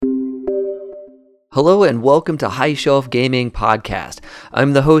Hello and welcome to High Shelf Gaming Podcast.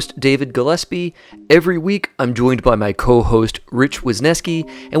 I'm the host, David Gillespie. Every week, I'm joined by my co-host, Rich Wisniewski,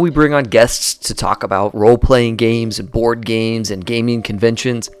 and we bring on guests to talk about role-playing games and board games and gaming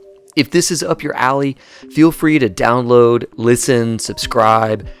conventions. If this is up your alley, feel free to download, listen,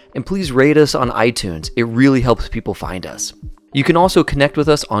 subscribe, and please rate us on iTunes. It really helps people find us. You can also connect with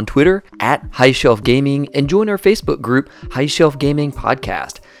us on Twitter at High Shelf Gaming and join our Facebook group, High Shelf Gaming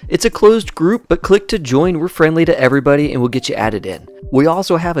Podcast. It's a closed group, but click to join. We're friendly to everybody and we'll get you added in. We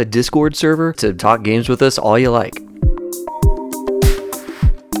also have a Discord server to talk games with us all you like.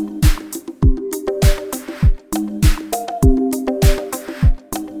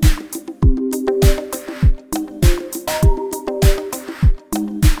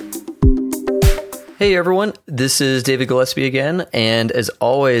 Hey everyone, this is David Gillespie again, and as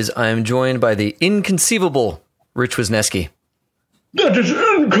always, I'm joined by the inconceivable Rich Wisniewski. That is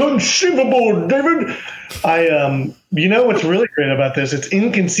inconceivable, David. You know what's really great about this? It's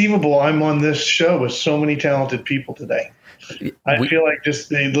inconceivable I'm on this show with so many talented people today. I feel like just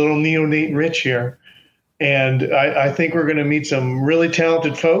the little neonate Rich here. And I think we're going to meet some really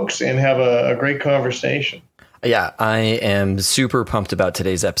talented folks and have a great conversation. Yeah, I am super pumped about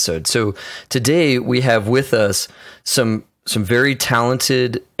today's episode. So today we have with us some very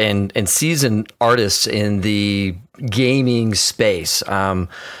talented and seasoned artists in the gaming space.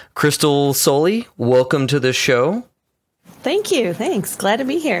 Crystal Soley, welcome to the show. Thank you. Thanks. Glad to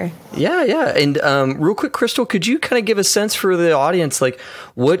be here. Yeah. And real quick, Crystal, could you kind of give a sense for the audience, like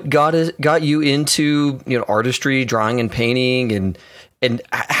what got you into artistry, drawing, and painting, and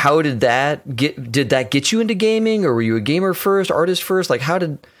how did that get you into gaming, or were you a gamer first, artist first? Like how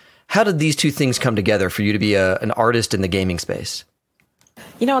did these two things come together for you to be an artist in the gaming space?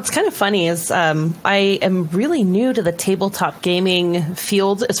 What's kind of funny is I am really new to the tabletop gaming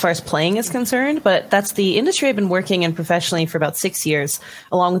field as far as playing is concerned, but that's the industry I've been working in professionally for about 6 years,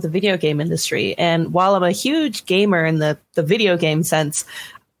 along with the video game industry. And while I'm a huge gamer in the video game sense,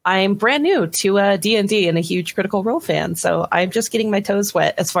 I'm brand new to D&D and a huge Critical Role fan. So I'm just getting my toes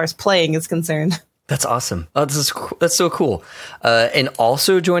wet as far as playing is concerned. That's awesome. Oh, that's so cool. And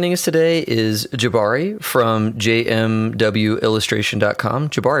also joining us today is Jabari from jmwillustration.com.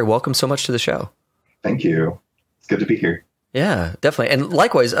 Jabari, welcome so much to the show. Thank you. It's good to be here. Yeah, definitely. And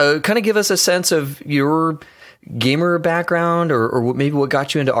likewise, kind of give us a sense of your gamer background or maybe what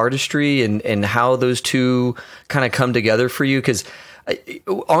got you into artistry and how those two kind of come together for you. Because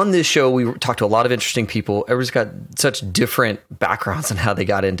on this show, we talked to a lot of interesting people. Everyone's got such different backgrounds on how they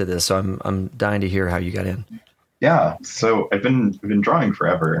got into this. So I'm dying to hear how you got in. Yeah. So I've been drawing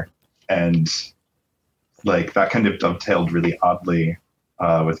forever, and like that kind of dovetailed really oddly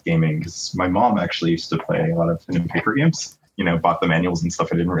with gaming, because my mom actually used to play a lot of pen and paper games. Bought the manuals and stuff.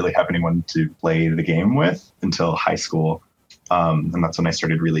 I didn't really have anyone to play the game with until high school, and that's when I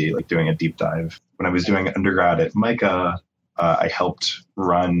started really doing a deep dive. When I was doing undergrad at MICA. I helped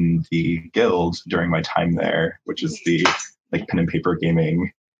run the guild during my time there, which is the pen and paper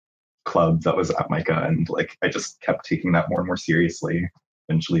gaming club that was at MICA. And I just kept taking that more and more seriously.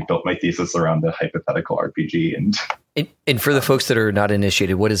 Eventually built my thesis around a hypothetical RPG. And for the folks that are not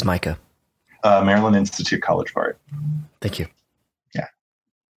initiated, what is MICA? Maryland Institute College of Art. Thank you. Yeah.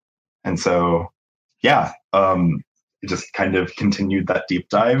 And so, it just kind of continued that deep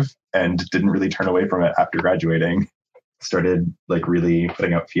dive and didn't really turn away from it after graduating. Started really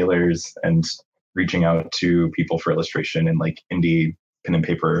putting out feelers and reaching out to people for illustration in indie pen and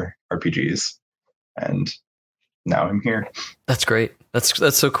paper RPGs. And now I'm here. That's great.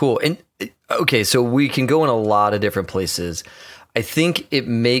 That's so cool. And okay, so we can go in a lot of different places. I think it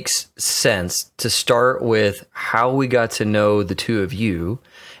makes sense to start with how we got to know the two of you.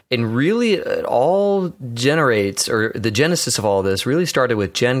 And really it all generates, or the genesis of all this really started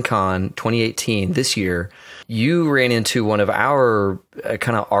with Gen Con 2018 this year. You ran into one of our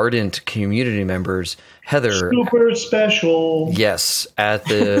kind of ardent community members, Heather. Super special. Yes, at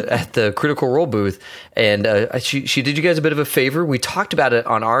the Critical Role booth. And she did you guys a bit of a favor. We talked about it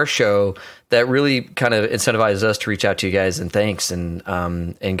on our show that really kind of incentivized us to reach out to you guys, and thanks, and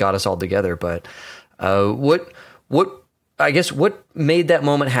got us all together. But what made that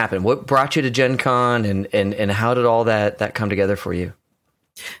moment happen? What brought you to Gen Con, and how did all that come together for you?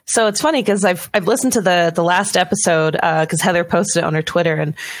 So it's funny because I've listened to the last episode because Heather posted it on her Twitter,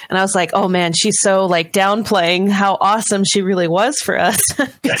 and I was like, oh man, she's so downplaying how awesome she really was for us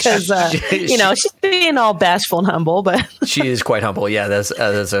because she's being all bashful and humble, but she is quite humble. Yeah, that's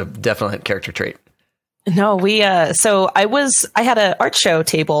a definite character trait. No, so I had an art show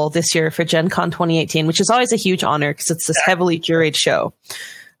table this year for Gen Con 2018, which is always a huge honor because it's this heavily juried show.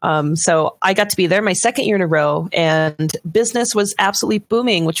 So I got to be there my second year in a row, and business was absolutely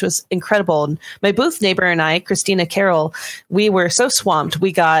booming, which was incredible. And my booth neighbor and I, Christina Carroll, we were so swamped.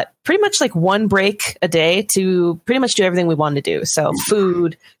 We got pretty much like one break a day to pretty much do everything we wanted to do. So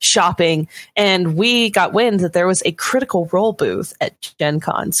food, shopping, and we got wind that there was a Critical Role booth at Gen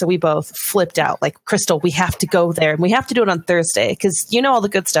Con. So we both flipped out like, Crystal, we have to go there, and we have to do it on Thursday because all the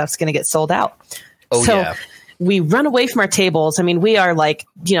good stuff's going to get sold out. Oh, so yeah. We run away from our tables. I mean, we are like,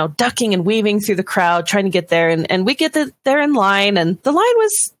 ducking and weaving through the crowd, trying to get there. And we get there in line, and the line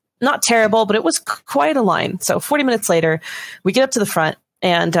was not terrible, but it was quite a line. So 40 minutes later, we get up to the front,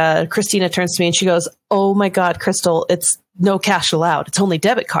 and Christina turns to me and she goes, "Oh my God, Crystal, it's no cash allowed. It's only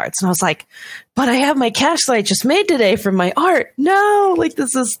debit cards." And I was like, "But I have my cash that I just made today from my art. No, like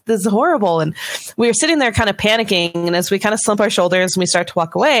this is horrible." And we were sitting there kind of panicking. And as we kind of slump our shoulders and we start to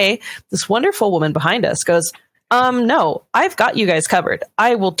walk away, this wonderful woman behind us goes, "No, I've got you guys covered.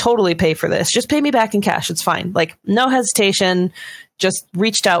 I will totally pay for this. Just pay me back in cash. It's fine." Like, no hesitation, just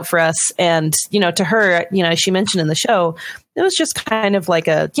reached out for us. And, to her, as she mentioned in the show, it was just kind of like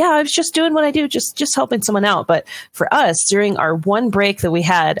I was just doing what I do, just helping someone out. But for us, during our one break that we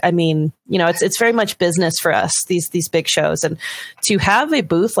had, I mean, it's very much business for us, these big shows. And to have a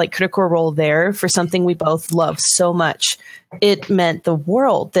booth like Critical Role there for something we both love so much, it meant the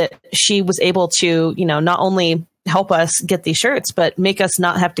world that she was able to, not only help us get these shirts, but make us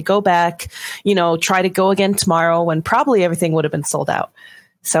not have to go back, try to go again tomorrow when probably everything would have been sold out.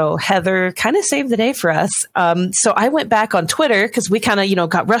 So Heather kind of saved the day for us. So I went back on Twitter because we kind of,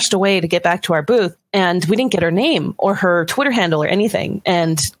 got rushed away to get back to our booth, and we didn't get her name or her Twitter handle or anything.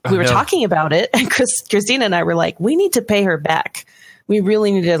 And we were talking about it, and Christina and I were like, we need to pay her back. We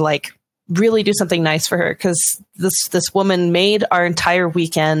really need to really do something nice for her, because this woman made our entire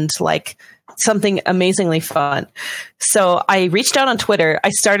weekend something amazingly fun. So I reached out on Twitter. I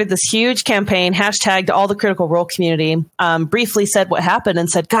started this huge campaign, hashtagged all the Critical Role community, briefly said what happened and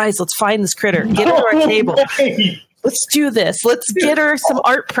said, "Guys, let's find this critter, get her to our table. Let's do this. Let's get her some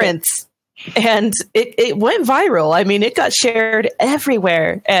art prints." And it went viral. I mean, it got shared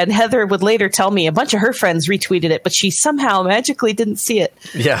everywhere. And Heather would later tell me a bunch of her friends retweeted it, but she somehow magically didn't see it.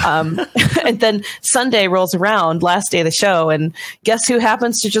 Yeah. And then Sunday rolls around, last day of the show, and guess who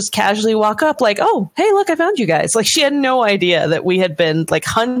happens to just casually walk up like, "Oh, hey, look, I found you guys." Like, she had no idea that we had been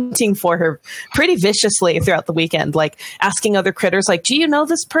hunting for her pretty viciously throughout the weekend, asking other critters, "Do you know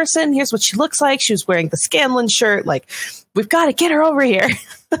this person? Here's what she looks like. She was wearing the Scanlan shirt. We've got to get her over here."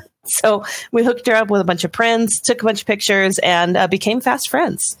 So we hooked her up with a bunch of prints, took a bunch of pictures, and became fast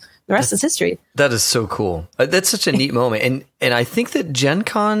friends. The rest is history. That is so cool. That's such a neat moment. And I think that Gen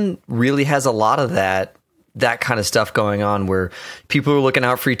Con really has a lot of that kind of stuff going on, where people are looking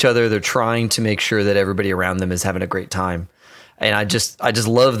out for each other. They're trying to make sure that everybody around them is having a great time. And I just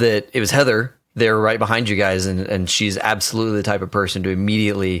love that it was Heather there right behind you guys. And she's absolutely the type of person to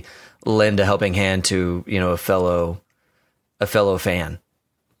immediately lend a helping hand to, a fellow fan.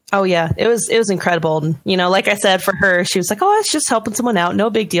 Oh yeah, it was incredible. Like I said, for her, she was like, "Oh, it's just helping someone out, no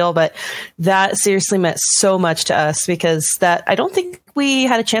big deal." But that seriously meant so much to us, because I don't think we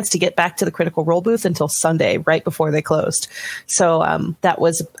had a chance to get back to the Critical Role booth until Sunday, right before they closed. So that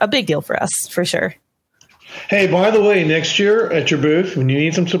was a big deal for us, for sure. Hey, by the way, next year at your booth, when you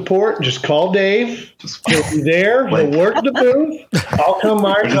need some support, just call Dave. He'll be there. He'll work the booth. I'll come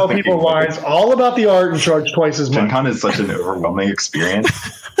by and tell people why it's all about the art and charge twice as much. Gen Con is such an overwhelming experience,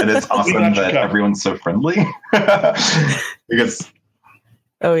 and it's awesome that everyone's so friendly. Because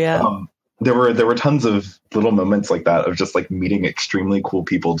oh yeah, there were tons of little moments like that of just meeting extremely cool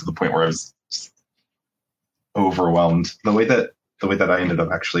people to the point where I was just overwhelmed. The way that I ended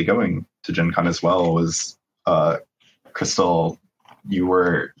up actually going to Gen Con as well was, Crystal,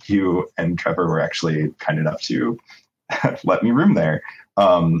 you and Trevor were actually kind enough to let me room there,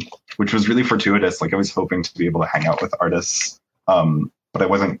 which was really fortuitous. I was hoping to be able to hang out with artists, but I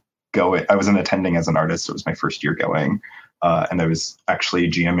wasn't attending as an artist. It was my first year going, and I was actually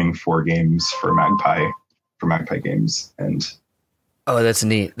GMing 4 games for Magpie Games. And oh, that's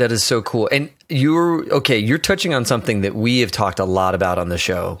neat. That is so cool. And you're touching on something that we have talked a lot about on the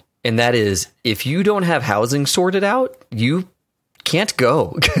show. And that is, if you don't have housing sorted out, you can't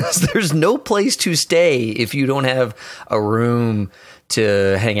go, because there's no place to stay if you don't have a room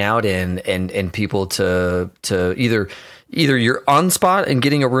to hang out in and people to either you're on spot and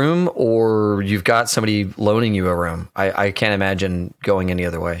getting a room, or you've got somebody loaning you a room. I can't imagine going any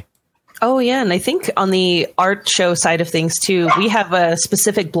other way. Oh, yeah. And I think on the art show side of things, too, we have a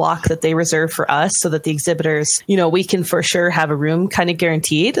specific block that they reserve for us so that the exhibitors, we can for sure have a room kind of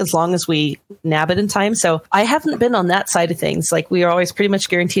guaranteed as long as we nab it in time. So I haven't been on that side of things. Like, we are always pretty much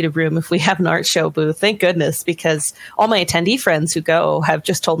guaranteed a room if we have an art show booth. Thank goodness, because all my attendee friends who go have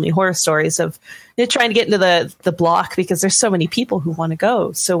just told me horror stories of trying to get into the block because there's so many people who want to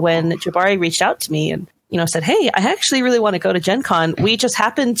go. So when Jabari reached out to me and said, hey, I actually really want to go to Gen Con. We just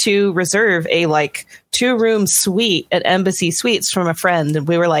happened to reserve a 2-room suite at Embassy Suites from a friend. And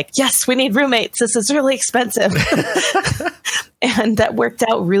we were like, yes, we need roommates. This is really expensive. And that worked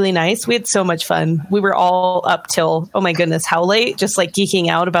out really nice. We had so much fun. We were all up till, oh my goodness, how late? Just geeking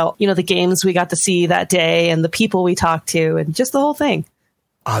out about, the games we got to see that day and the people we talked to and just the whole thing.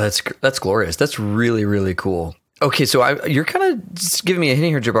 Oh, that's glorious. That's really, really cool. Okay, so you're kind of just giving me a hint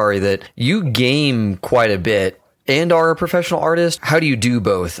here, Jabari, that you game quite a bit and are a professional artist. How do you do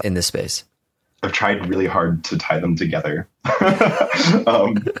both in this space? I've tried really hard to tie them together,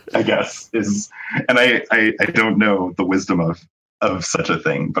 I guess. And I don't know the wisdom of such a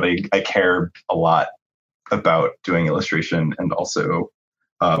thing, but I care a lot about doing illustration and also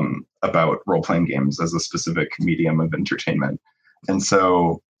about role-playing games as a specific medium of entertainment. And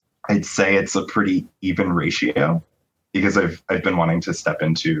so I'd say it's a pretty even ratio because I've been wanting to step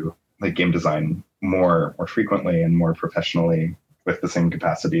into game design more frequently and more professionally with the same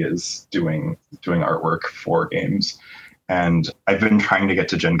capacity as doing artwork for games. And I've been trying to get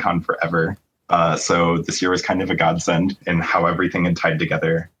to Gen Con forever. So this year was kind of a godsend in how everything had tied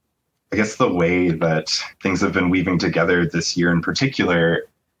together. I guess the way that things have been weaving together this year in particular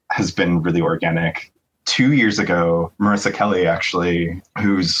has been really organic. 2 years ago, Marissa Kelly, actually,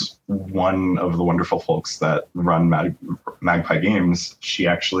 who's one of the wonderful folks that run Magpie Games, she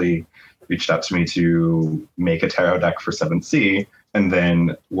actually reached out to me to make a tarot deck for 7th Sea. And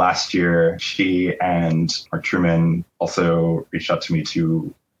then last year, she and Mark Truman also reached out to me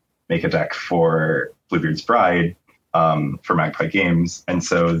to make a deck for Bluebeard's Bride for Magpie Games. And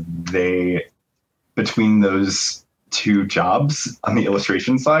so between those two jobs on the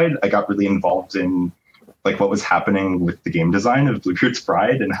illustration side, I got really involved in what was happening with the game design of Bluebeard's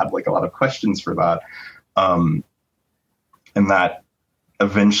Bride and had a lot of questions for that. And that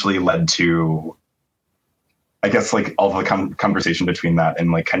eventually led to, I guess, all the conversation between that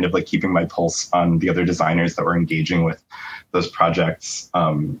and keeping my pulse on the other designers that were engaging with those projects.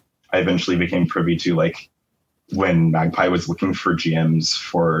 I eventually became privy to when Magpie was looking for GMs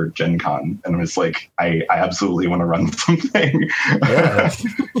for Gen Con and was I absolutely want to run something.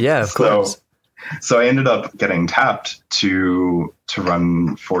 Yeah, of course. So I ended up getting tapped to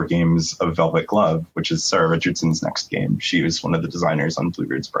run 4 games of Velvet Glove, which is Sarah Richardson's next game. She was one of the designers on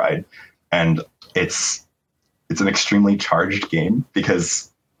Bluebeard's Bride. And it's an extremely charged game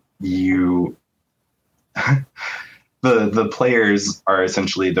because the players are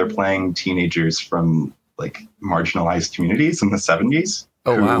essentially, they're playing teenagers from marginalized communities in the 70s.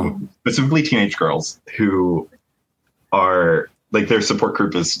 Oh, wow. Specifically teenage girls who are their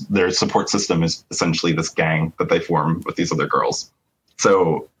support system is essentially this gang that they form with these other girls.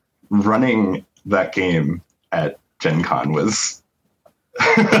 So running that game at Gen Con was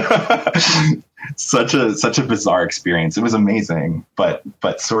such a bizarre experience. It was amazing, but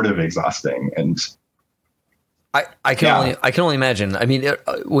sort of exhausting. And I can only imagine. I mean,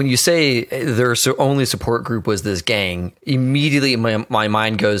 when you say their only support group was this gang, immediately my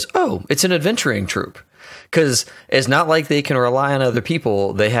mind goes, oh, it's an adventuring troupe. Because it's not like they can rely on other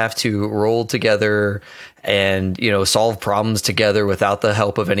people. They have to roll together and, solve problems together without the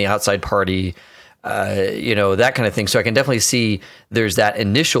help of any outside party, that kind of thing. So I can definitely see there's that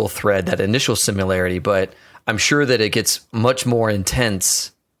initial thread, that initial similarity, but I'm sure that it gets much more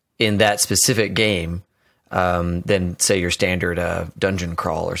intense in that specific game than, say, your standard dungeon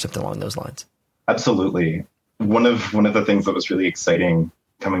crawl or something along those lines. Absolutely. One of the things that was really exciting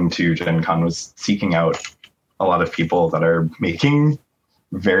coming to Gen Con was seeking out a lot of people that are making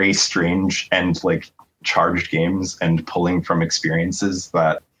very strange and charged games and pulling from experiences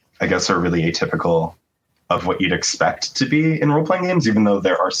that I guess are really atypical of what you'd expect to be in role-playing games, even though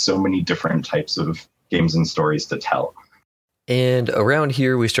there are so many different types of games and stories to tell. And around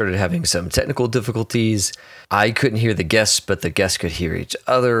here, we started having some technical difficulties. I couldn't hear the guests, but the guests could hear each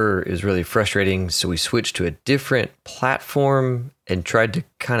other. It was really frustrating. So we switched to a different platform and tried to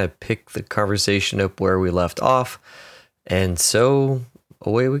kind of pick the conversation up where we left off. And so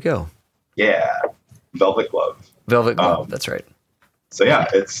away we go. Yeah. Velvet Glove. Velvet Glove, that's right. So yeah,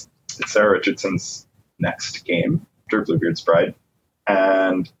 it's Sarah Richardson's next game, after Bluebeard's Bride.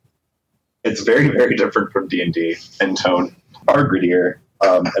 And it's very, very different from D&D in tone. Far grittier,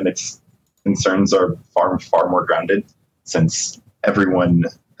 and it's concerns are far more grounded, since everyone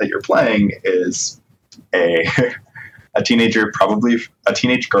that you're playing is a a teenager, probably a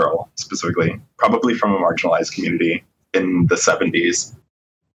teenage girl specifically, probably from a marginalized community in the 70s.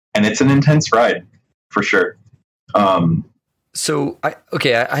 And it's an intense ride, for sure. So,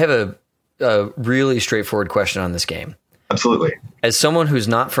 I have a really straightforward question on this game. Absolutely. As someone who's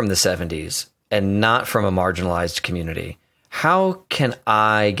not from the 70s and not from a marginalized community, how can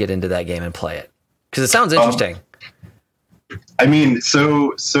I get into that game and play it? Because it sounds interesting. I mean,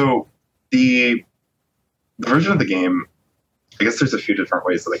 so the version of the game, I guess there's a few different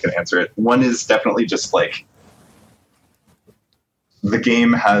ways that I can answer it. One is definitely just like the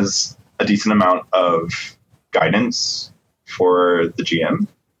game has a decent amount of guidance for the GM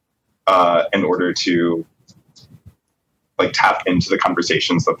in order to like tap into the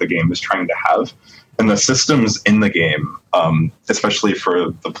conversations that the game is trying to have. And the systems in the game, especially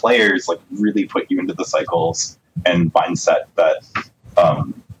for the players, like really put you into the cycles and mindset that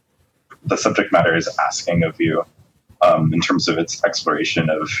the subject matter is asking of you, in terms of its exploration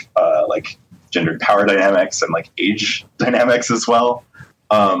of like gendered power dynamics and like age dynamics as well.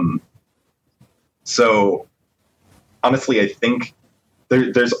 So honestly, I think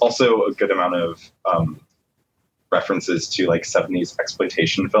there's also a good amount of references to like 70s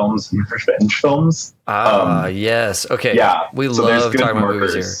exploitation films and revenge films. Yes. Okay. Yeah. We love talking about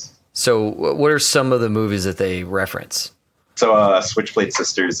movies here. So what are some of the movies that they reference? So Switchblade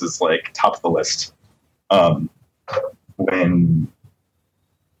Sisters is like top of the list. When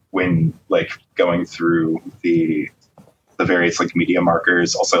like going through the various like media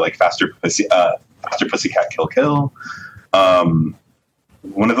markers, also like Faster Pussycat Kill Kill.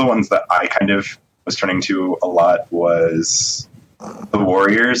 One of the ones that I kind of was turning to a lot was The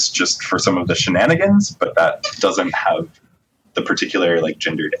Warriors, just for some of the shenanigans, but that doesn't have the particular like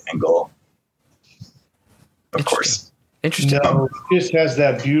gendered angle, of course. Interesting. No, it just has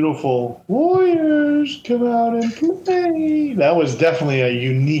that beautiful Warriors come out and play. That was definitely a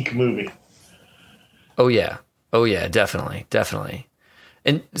unique movie. Oh yeah, definitely.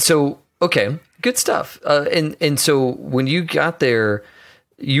 And so, okay, good stuff. And so when you got there,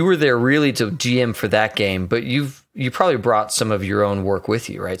 you were there really to GM for that game, but you probably brought some of your own work with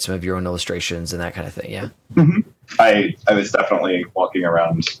you, right? Some of your own illustrations and that kind of thing. Yeah. Mm-hmm. I was definitely walking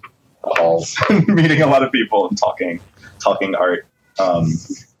around the halls, meeting a lot of people and talking art,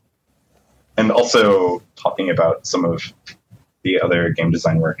 and also talking about some of the other game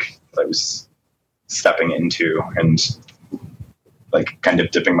design work that I was stepping into and like kind of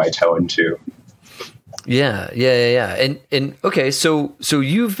dipping my toe into. Yeah. And okay, so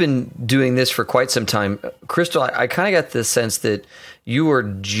you've been doing this for quite some time. Crystal, I kind of got the sense that you are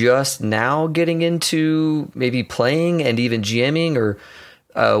just now getting into maybe playing and even GMing, or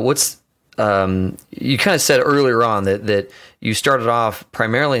you kind of said earlier on that you started off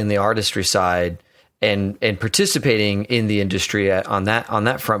primarily in the artistry side and participating in the industry on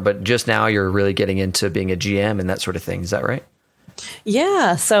that front, but just now you're really getting into being a GM and that sort of thing. Is that right?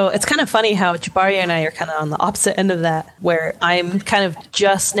 Yeah, so it's kind of funny how Jabari and I are kind of on the opposite end of that, where I'm kind of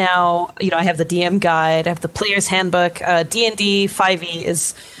just now, I have the DM guide, I have the player's handbook. D&D 5e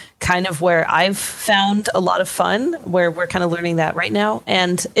is kind of where I've found a lot of fun, where we're kind of learning that right now.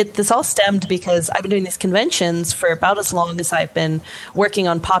 And this all stemmed because I've been doing these conventions for about as long as I've been working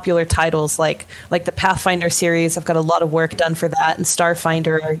on popular titles like the Pathfinder series. I've got a lot of work done for that, and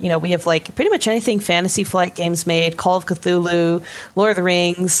Starfinder. We have like pretty much anything Fantasy Flight Games made, Call of Cthulhu, Lord of the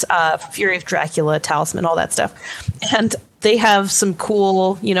Rings, Fury of Dracula, Talisman, all that stuff. And they have some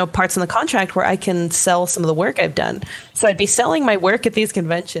cool, parts in the contract where I can sell some of the work I've done. So I'd be selling my work at these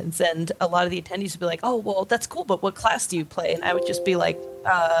conventions, and a lot of the attendees would be like, "Oh, well, that's cool, but what class do you play?" And I would just be like,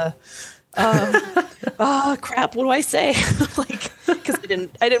 crap, what do I say? Because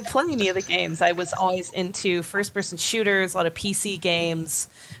I didn't play any of the games. I was always into first-person shooters, a lot of PC games,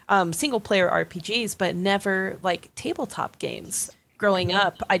 single-player RPGs, but never like tabletop games. Growing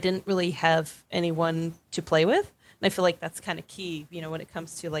up, I didn't really have anyone to play with. And I feel like that's kind of key, when it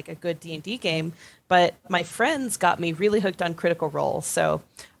comes to like a good D&D game. But my friends got me really hooked on Critical Role. So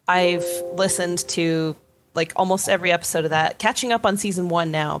I've listened to like almost every episode of that, catching up on season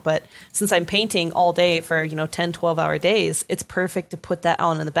 1 now. But since I'm painting all day for, 10, 12-hour days, it's perfect to put that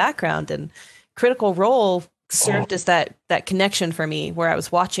on in the background. And Critical Role served as that connection for me, where I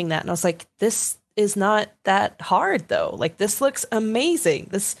was watching that and I was like, this is not that hard though. Like, this looks amazing.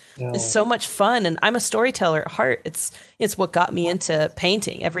 This is so much fun. And I'm a storyteller at heart. It's what got me into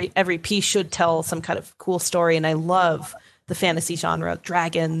painting. Every piece should tell some kind of cool story. And I love the fantasy genre,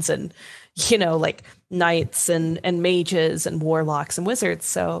 dragons and, like knights and mages and warlocks and wizards.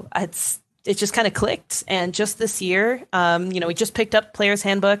 So it just kind of clicked. And just this year, we just picked up Player's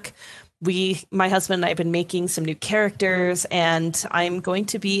Handbook. My husband and I have been making some new characters, and I'm going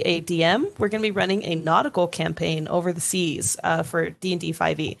to be a DM. We're going to be running a nautical campaign over the seas for D&D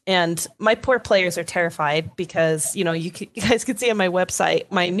 5e. And my poor players are terrified because, you guys can see on my website,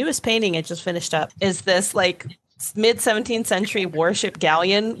 my newest painting I just finished up is this like mid 17th century warship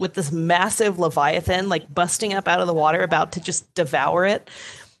galleon with this massive Leviathan like busting up out of the water, about to just devour it.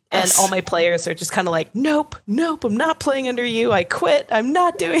 And all my players are just kind of like, nope, I'm not playing under you. I quit. I'm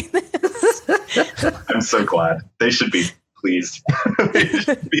not doing this. I'm so glad. They should be pleased.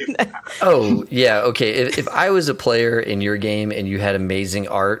 Oh, yeah. Okay. If I was a player in your game and you had amazing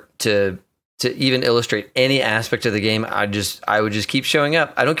art to even illustrate any aspect of the game, I would just keep showing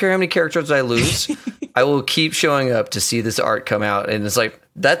up. I don't care how many characters I lose. I will keep showing up to see this art come out. And it's like,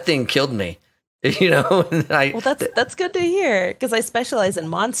 that thing killed me. Well, that's good to hear, because I specialize in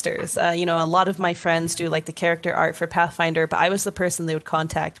monsters. A lot of my friends do like the character art for Pathfinder, but I was the person they would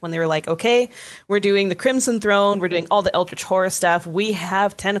contact when they were like, okay, we're doing the Crimson Throne, we're doing all the Eldritch Horror stuff, we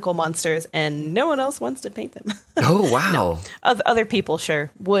have tentacle monsters, and no one else wants to paint them. Oh, wow. No. Other people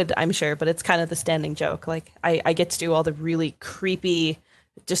would, I'm sure, but it's kind of the standing joke. Like, I get to do all the really creepy,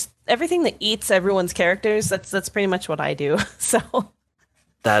 just everything that eats everyone's characters. That's pretty much what I do. So...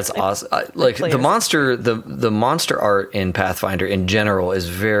 That's awesome. Like the monster art in Pathfinder in general is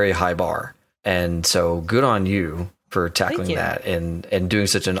very high bar. And so good on you for tackling that and doing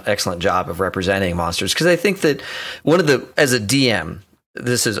such an excellent job of representing monsters. Because I think that as a DM,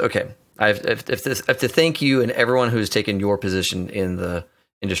 this is okay. I have to thank you and everyone who's taken your position in the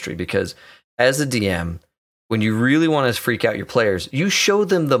industry, because as a DM, when you really want to freak out your players, you show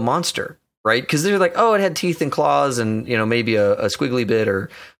them the monster. Right, because they're like, oh, it had teeth and claws, and maybe a squiggly bit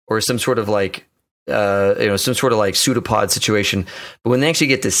or some sort of like some sort of like pseudopod situation. But when they actually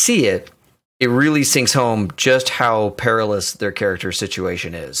get to see it, it really sinks home just how perilous their character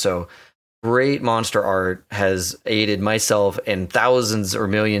situation is. So great monster art has aided myself and thousands or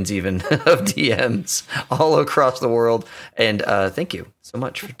millions even of DMs all across the world. And thank you so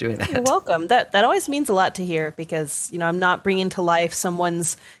much for doing that. You're welcome. That always means a lot to hear, because, I'm not bringing to life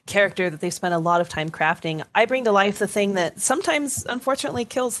someone's character that they've spent a lot of time crafting. I bring to life the thing that sometimes, unfortunately,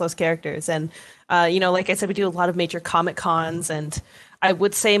 kills those characters. And, like I said, we do a lot of major Comic Cons, and I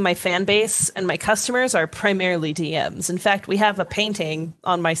would say my fan base and my customers are primarily DMs. In fact, we have a painting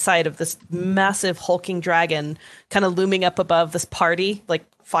on my site of this massive hulking dragon kind of looming up above this party, like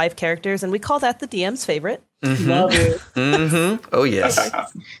 5 characters, and we call that the DM's favorite. Mm-hmm. Love it. Mm-hmm. Oh, yes.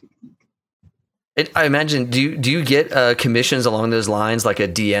 I imagine, do you get commissions along those lines, like a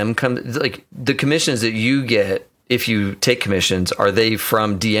DM like the commissions that you get? If you take commissions, are they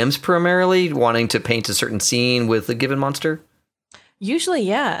from DMs primarily wanting to paint a certain scene with a given monster? Usually,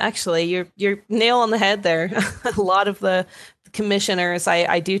 yeah. Actually, you're nail on the head there. A lot of the commissioners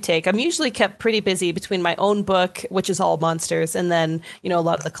I do take. I'm usually kept pretty busy between my own book, which is all monsters, and then a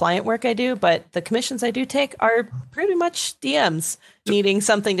lot of the client work I do. But the commissions I do take are pretty much DMs needing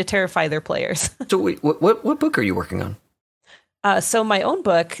something to terrify their players. So wait, what book are you working on? So my own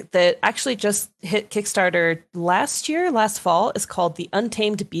book that actually just hit Kickstarter last fall is called The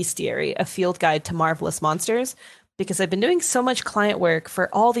Untamed Bestiary, a field guide to marvelous monsters. Because I've been doing so much client work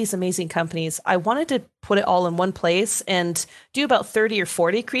for all these amazing companies, I wanted to put it all in one place and do about 30 or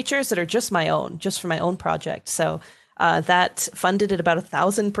 40 creatures that are just my own, just for my own project. So that funded at about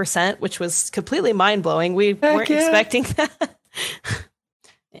 1,000%, which was completely mind-blowing. We weren't expecting that.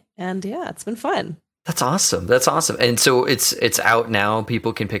 And yeah, it's been fun. That's awesome. And so it's out now.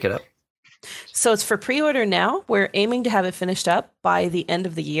 People can pick it up. So it's for pre-order now. We're aiming to have it finished up by the end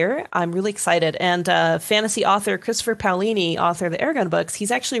of the year. I'm really excited. And fantasy author Christopher Paolini, author of the Eragon books, he's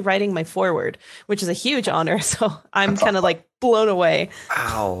actually writing my foreword, which is a huge honor. So I'm kind of like blown away.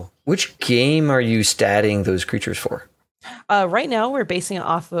 Wow. Which game are you statting those creatures for? Right now, we're basing it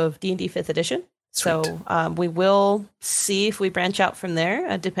off of D&D 5th edition. Sweet. So we will see if we branch out from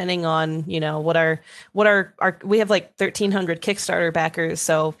there, depending on what our we have like 1,300 Kickstarter backers.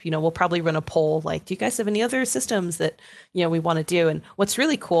 So we'll probably run a poll like, do you guys have any other systems that we want to do? And what's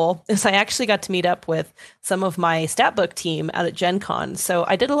really cool is I actually got to meet up with some of my stat book team out at Gen Con. So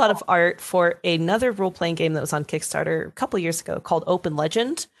I did a lot of art for another role playing game that was on Kickstarter a couple years ago called Open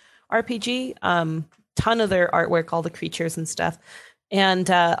Legend RPG. Ton of their artwork, all the creatures and stuff. And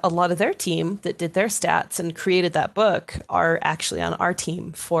a lot of their team that did their stats and created that book are actually on our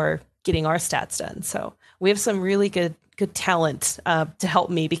team for getting our stats done. So we have some really good talent to help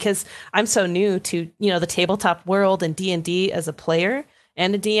me, because I'm so new to the tabletop world and D&D as a player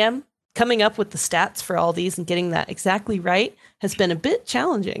and a DM. Coming up with the stats for all these and getting that exactly right has been a bit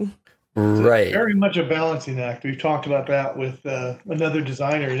challenging. Right. Very much a balancing act. We've talked about that with another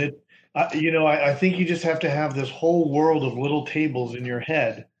designer. And I think you just have to have this whole world of little tables in your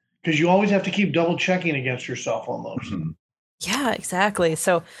head because you always have to keep double checking against yourself almost. Mhm. Yeah, exactly.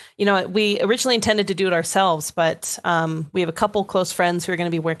 So, we originally intended to do it ourselves, but we have a couple close friends who are going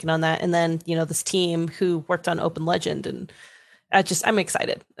to be working on that. And then, this team who worked on Open Legend. And I'm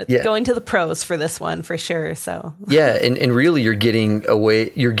excited going to the pros for this one for sure. So, yeah. And really you're getting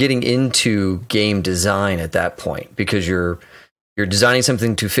into game design at that point because you're designing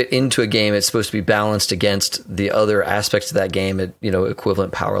something to fit into a game. It's supposed to be balanced against the other aspects of that game at,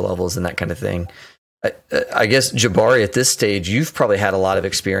 equivalent power levels and that kind of thing. I guess, Jabari, at this stage, you've probably had a lot of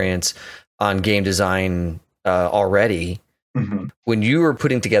experience on game design already. Mm-hmm. When you were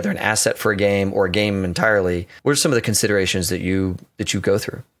putting together an asset for a game or a game entirely, what are some of the considerations that you go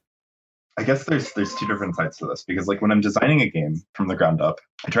through? I guess there's two different sides to this because when I'm designing a game from the ground up,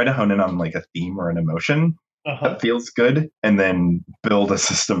 I try to hone in on a theme or an emotion that feels good and then build a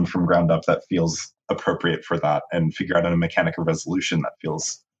system from ground up that feels appropriate for that and figure out a mechanic of resolution that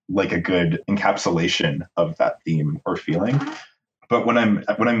feels like a good encapsulation of that theme or feeling. But when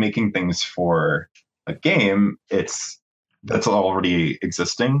I'm making things for a game, that's already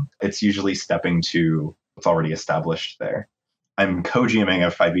existing. It's usually stepping to what's already established there. I'm co-GMing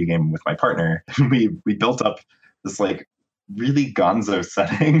a 5e game with my partner. We built up this really gonzo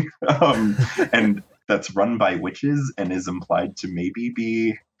setting, and that's run by witches and is implied to maybe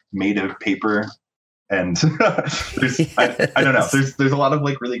be made of paper. And I don't know. There's a lot of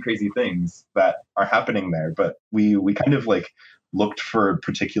really crazy things that are happening there, but we kind of looked for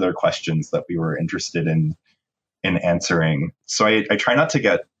particular questions that we were interested in answering. So I try not to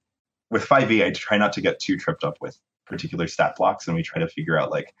get with 5e. I try not to get too tripped up with particular stat blocks, and we try to figure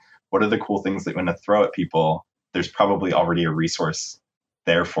out what are the cool things that we're going to throw at people. There's probably already a resource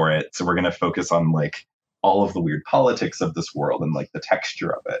there for it, so we're going to focus on all of the weird politics of this world and the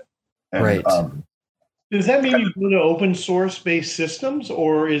texture of it. And, right. Does that mean you go to open source based systems,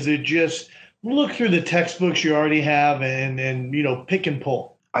 or is it just look through the textbooks you already have and pick and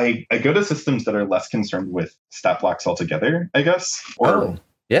pull? I go to systems that are less concerned with stat blocks altogether, I guess, or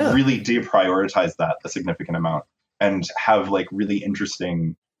really deprioritize that a significant amount and have really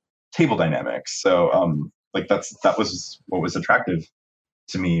interesting table dynamics. So that was what was attractive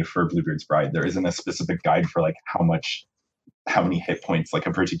to me for Bluebeard's Bride. There isn't a specific guide for how many hit points a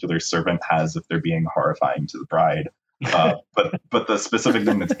particular servant has if they're being horrifying to the bride. But the specific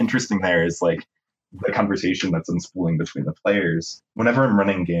thing that's interesting there is the conversation that's unspooling between the players. Whenever I'm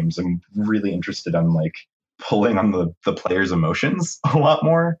running games, I'm really interested in pulling on the players' emotions a lot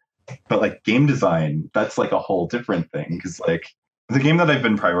more. But game design, that's a whole different thing because the game that I've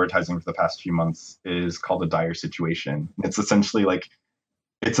been prioritizing for the past few months is called A Dire Situation. It's essentially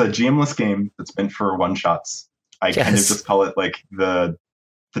it's a GM-less game that's meant for one-shots. I kind of just call it the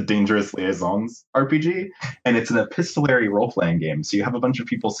Dangerous Liaisons RPG, and it's an epistolary role-playing game. So you have a bunch of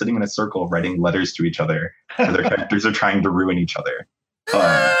people sitting in a circle writing letters to each other where their characters are trying to ruin each other.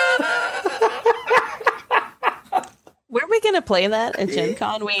 Where are we going to play that at Gen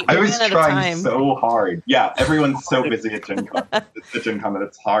Con? I was trying so hard. Yeah, everyone's so busy at Gen Con. It's at Gen Con that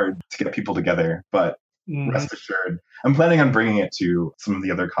it's hard to get people together, but rest assured, I'm planning on bringing it to some of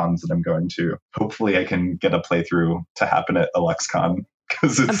the other cons that I'm going to. Hopefully I can get a playthrough to happen at AlexCon.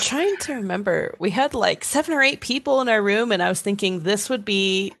 I'm trying to remember. We had 7 or 8 people in our room, and I was thinking this would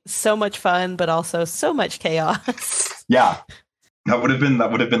be so much fun, but also so much chaos. Yeah, that would have been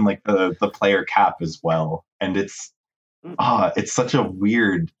the player cap as well. And it's such a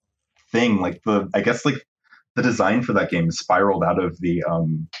weird thing. I guess the design for that game spiraled out of the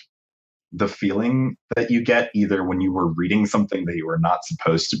feeling that you get either when you were reading something that you were not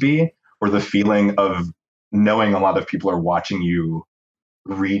supposed to be, or the feeling of knowing a lot of people are watching you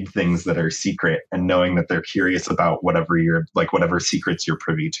read things that are secret and knowing that they're curious about whatever secrets you're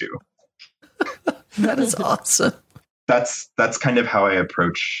privy to. That is awesome. That's kind of how I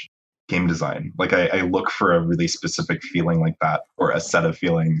approach game design. I look for a really specific feeling like that, or a set of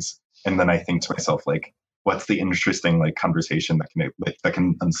feelings, and then I think to myself what's the interesting conversation that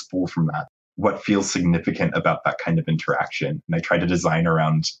can unspool from that? What feels significant about that kind of interaction? And I try to design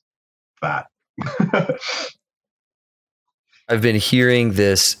around that. I've been hearing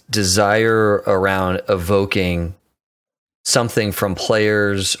this desire around evoking something from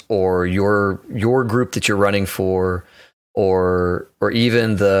players or your group that you're running for, or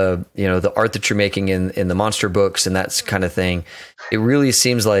even the art that you're making in the monster books and that kind of thing. It really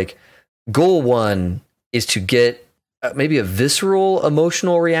seems like goal one is to get maybe a visceral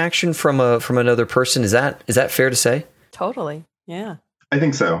emotional reaction from another person. Is that fair to say? Totally. Yeah. I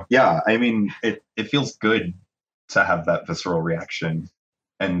think so. Yeah. I mean, it feels good to have that visceral reaction.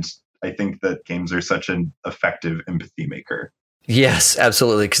 And I think that games are such an effective empathy maker. Yes,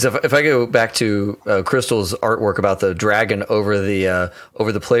 absolutely. Because if I go back to Crystal's artwork about the dragon over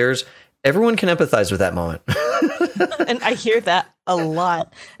the players, everyone can empathize with that moment. And I hear that a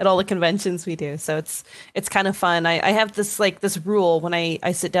lot at all the conventions we do. So it's kind of fun. I have this rule when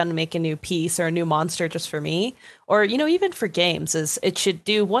I sit down to make a new piece or a new monster just for me, or, even for games, is it should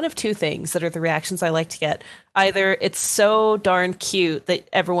do one of two things that are the reactions I like to get. Either it's so darn cute that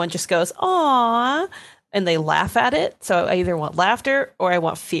everyone just goes, "Aw," and they laugh at it. So I either want laughter or I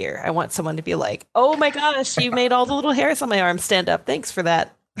want fear. I want someone to be like, "Oh my gosh, you made all the little hairs on my arm stand up. Thanks for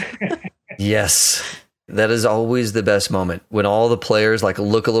that." Yes. That is always the best moment, when all the players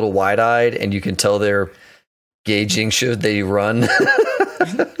look a little wide-eyed and you can tell they're gauging should they run.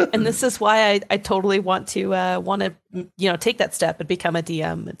 And this is why I totally want to take that step and become a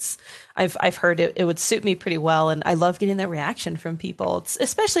DM. I've heard it would suit me pretty well, and I love getting that reaction from people. It's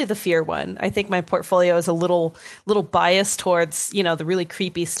especially the fear one. I think my portfolio is a little biased towards the really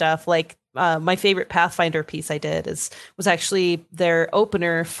creepy stuff. My favorite Pathfinder piece I did was actually their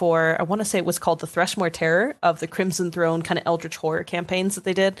opener for, I want to say it was called the Thrushmore Terror, of the Crimson Throne kind of eldritch horror campaigns that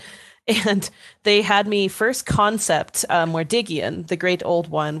they did. And they had me first concept Mordigian, the Great Old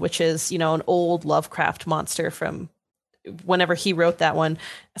One, which is, an old Lovecraft monster from whenever he wrote that one.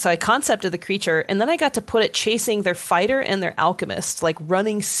 So I concepted the creature, and then I got to put it chasing their fighter and their alchemist,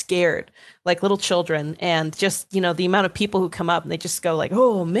 running scared, like little children. And just, the amount of people who come up and they just go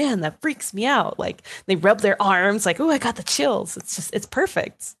 "Oh man, that freaks me out." They rub their arms "Oh, I got the chills." It's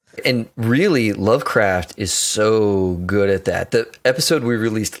perfect. And really, Lovecraft is so good at that. The episode we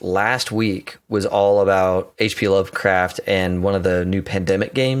released last week was all about H.P. Lovecraft and one of the new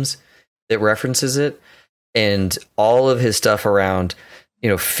Pandemic games that references it. And all of his stuff around,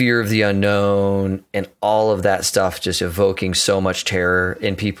 fear of the unknown and all of that stuff, just evoking so much terror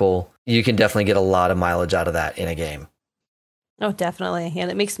in people. You can definitely get a lot of mileage out of that in a game. Oh, definitely. And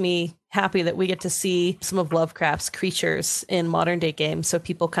it makes me happy that we get to see some of Lovecraft's creatures in modern day games. So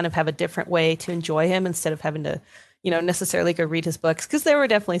people kind of have a different way to enjoy him instead of having to, necessarily go read his books, because there were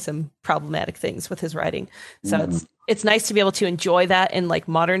definitely some problematic things with his writing. So it's nice to be able to enjoy that in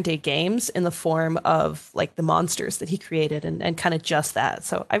modern day games in the form of the monsters that he created and kind of just that.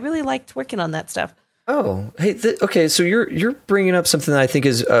 So I really liked working on that stuff. Oh, hey, okay. So you're bringing up something that I think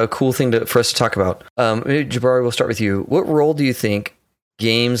is a cool thing for us to talk about. Maybe Jabari, we'll start with you. What role do you think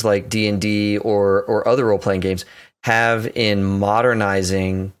games like D&D or other role-playing games have in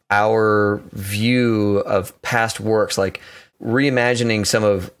modernizing our view of past works, reimagining some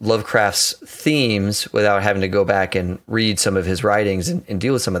of Lovecraft's themes without having to go back and read some of his writings and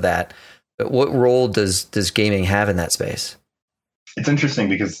deal with some of that? But what role does gaming have in that space? It's interesting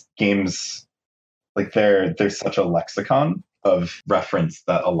because games, there's such a lexicon of reference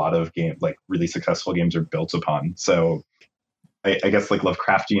that a lot of really successful games are built upon. So I guess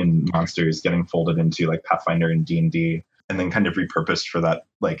Lovecraftian monsters getting folded into Pathfinder and D&D, and then kind of repurposed for that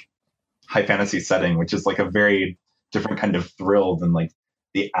high fantasy setting, which is a very different kind of thrill than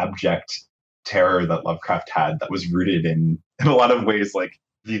the abject terror that Lovecraft had, that was rooted in a lot of ways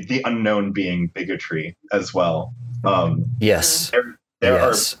the unknown being bigotry as well. Yes. There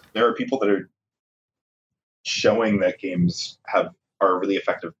are people that are showing that games are a really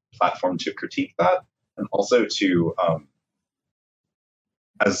effective platform to critique that, and also to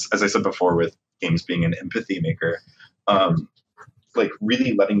as I said before, with games being an empathy maker,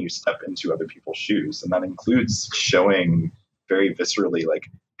 really letting you step into other people's shoes. And that includes showing very viscerally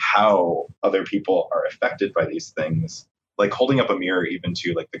how other people are affected by these things, holding up a mirror even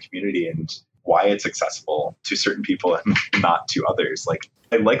to the community and why it's accessible to certain people and not to others.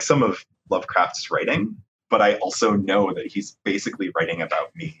 I like some of Lovecraft's writing, but I also know that he's basically writing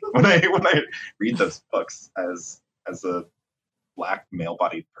about me when I read those books as a Black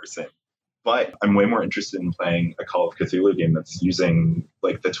male-bodied person. But I'm way more interested in playing a Call of Cthulhu game that's using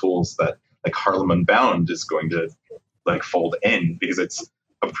the tools that Harlem Unbound is going to fold in, because it's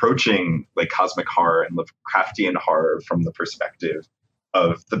approaching cosmic horror and Lovecraftian horror from the perspective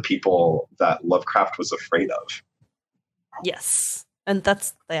of the people that Lovecraft was afraid of. Yes. And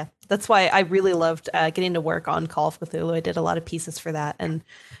that's why I really loved getting to work on Call of Cthulhu. I did a lot of pieces for that, and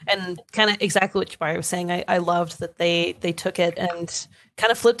kind of exactly what Jabari was saying. I loved that they took it and kind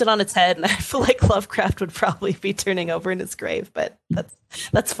of flipped it on its head. And I feel like Lovecraft would probably be turning over in his grave, but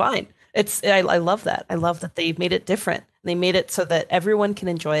that's fine. I love that. I love that they made it different. They made it so that everyone can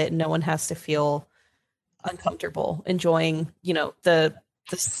enjoy it, and no one has to feel uncomfortable enjoying the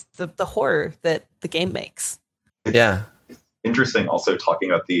horror that the game makes. Yeah. interesting also talking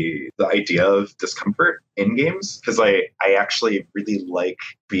about the idea of discomfort in games, because I actually really like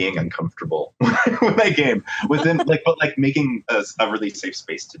being uncomfortable when I game within but making a really safe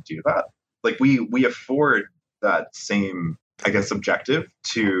space to do that. Like we afford that same, I guess, objective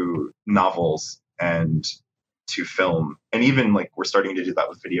to novels and to film, and even we're starting to do that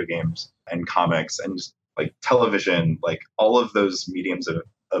with video games and comics and television. All of those mediums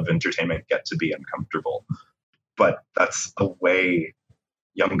of entertainment get to be uncomfortable, but that's a way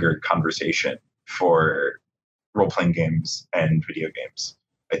younger conversation for role-playing games and video games,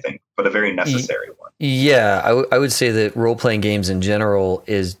 I think, but a very necessary one. Yeah, I would say that role-playing games in general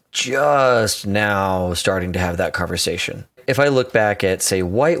is just now starting to have that conversation. If I look back at, say,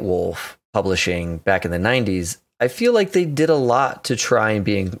 White Wolf publishing back in the 90s, I feel like they did a lot to try and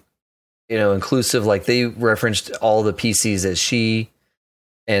be, inclusive. Like they referenced all the PCs as she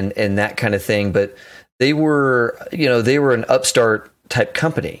and that kind of thing, but they were an upstart type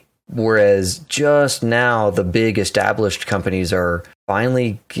company. Whereas just now the big established companies are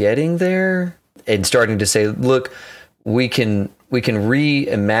finally getting there and starting to say, look, we can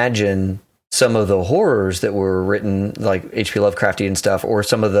reimagine some of the horrors that were written, like H.P. Lovecraftian stuff, or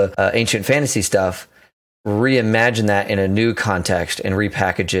some of the ancient fantasy stuff, reimagine that in a new context and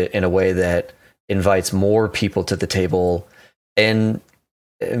repackage it in a way that invites more people to the table and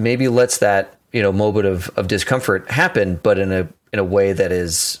maybe lets that, moment of discomfort happen, but in a way that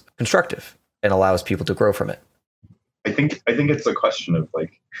is constructive and allows people to grow from it. I think it's a question of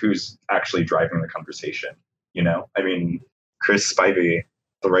who's actually driving the conversation. I mean, Chris Spivey,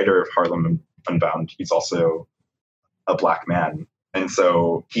 the writer of Harlem Unbound, he's also a Black man. And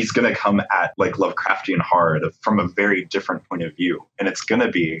so he's going to come at Lovecraftian horror from a very different point of view. And it's going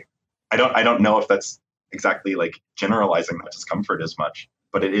to be, I don't know if that's exactly generalizing that discomfort as much,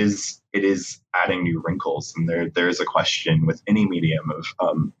 but it is adding new wrinkles. And there's a question with any medium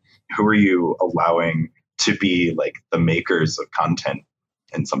of who are you allowing to be the makers of content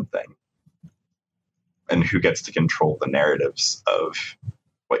in something, and who gets to control the narratives of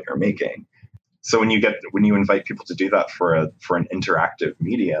what you're making. So when you invite people to do that for an interactive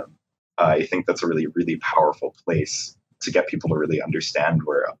medium, I think that's a really, really powerful place to get people to really understand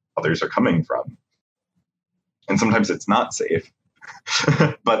where others are coming from. And sometimes it's not safe,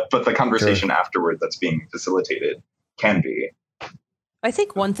 but the conversation Sure. afterward that's being facilitated can be. I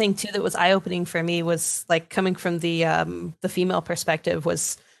think one thing too that was eye-opening for me was coming from the female perspective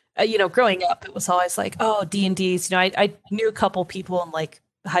was, growing up, it was always D&Ds. I knew a couple people in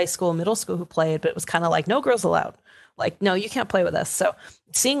high school, middle school who played, but it was kind of no girls allowed. No, you can't play with us. So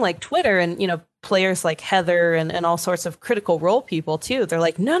seeing Twitter and, players like Heather and all sorts of Critical Role people too, they're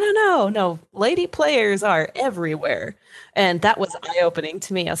no, lady players are everywhere. And that was eye-opening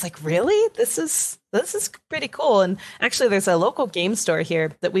to me. I was really? This is pretty cool. And actually there's a local game store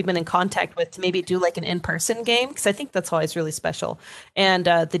here that we've been in contact with to maybe do an in-person game, because I think that's always really special. And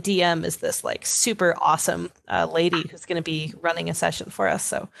the DM is this super awesome lady who's going to be running a session for us.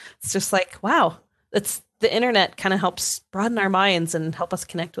 So it's just wow, the internet kind of helps broaden our minds and help us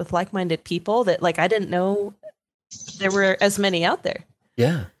connect with like-minded people that I didn't know there were as many out there.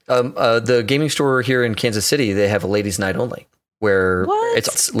 Yeah. The gaming store here in Kansas City, they have a ladies' night only, where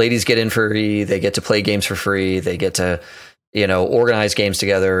it's ladies get in for free. They get to play games for free. They get to, organize games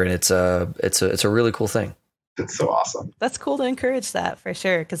together. And it's a really cool thing. It's so awesome. That's cool to encourage that for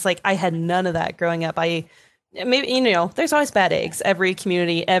sure. Because I had none of that growing up. Maybe, there's always bad eggs. Every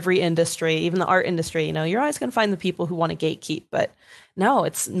community, every industry, even the art industry, you're always going to find the people who want to gatekeep. But no,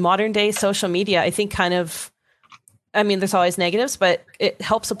 it's modern day social media. I think there's always negatives, but it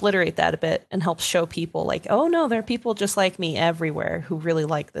helps obliterate that a bit and helps show people oh no, there are people just like me everywhere who really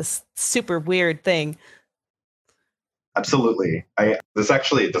like this super weird thing. Absolutely.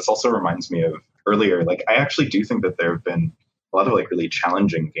 This also reminds me of earlier, I actually do think that there have been a lot of really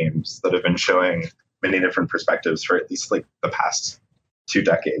challenging games that have been showing many different perspectives for at least the past 2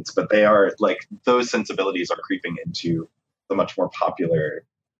 decades, but they are those sensibilities are creeping into the much more popular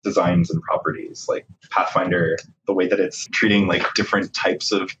designs and properties, like Pathfinder, the way that it's treating different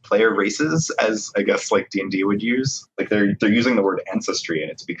types of player races, as I guess D&D would use. They're using the word ancestry, and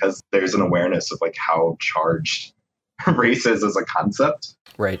it's because there's an awareness of how charged race is as a concept,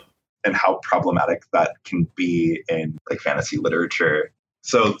 right, and how problematic that can be in fantasy literature.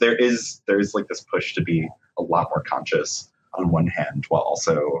 So there's this push to be a lot more conscious on one hand, while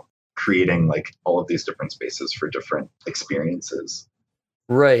also creating all of these different spaces for different experiences.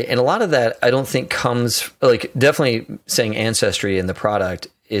 Right. And a lot of that, I don't think comes definitely saying ancestry in the product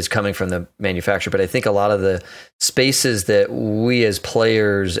is coming from the manufacturer. But I think a lot of the spaces that we as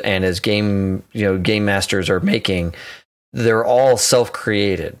players and as game masters are making they're all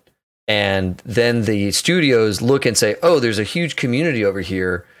self-created. And then the studios look and say, oh, there's a huge community over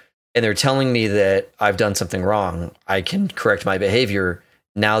here, and they're telling me that I've done something wrong. I can correct my behavior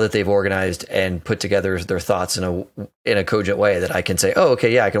now that they've organized and put together their thoughts in a cogent way that I can say, oh,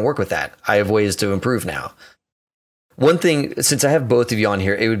 okay, yeah, I can work with that. I have ways to improve now. One thing, since I have both of you on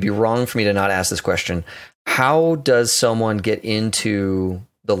here, it would be wrong for me to not ask this question. How does someone get into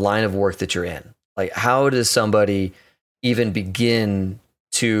the line of work that you're in? Like, how does somebody even begin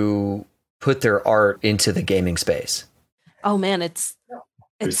to put their art into the gaming space? Oh man, it's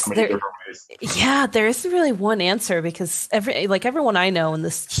so there. Yeah, there isn't really one answer, because everyone I know in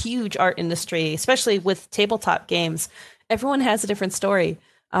this huge art industry, especially with tabletop games, everyone has a different story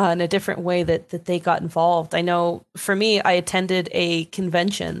and a different way that they got involved. I know for me, I attended a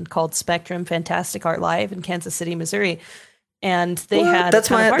convention called Spectrum Fantastic Art Live in Kansas City, Missouri. And they had that's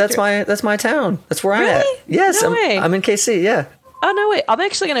my town. That's where I'm at. Yes, no I'm in KC. Yeah. Oh, no, wait. I'm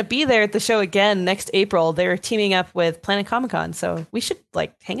actually going to be there at the show again next April. They're teaming up with Planet Comic Con, so we should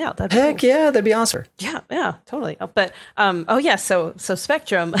hang out. Heck cool. Yeah, that'd be awesome. Yeah, totally. But so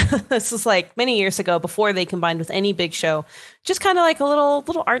Spectrum, this was many years ago before they combined with any big show. Just kind of like a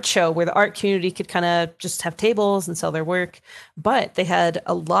little art show where the art community could kind of just have tables and sell their work. But they had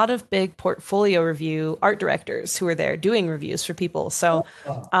a lot of big portfolio review art directors who were there doing reviews for people. So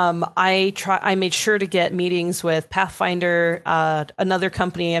I made sure to get meetings with Pathfinder, another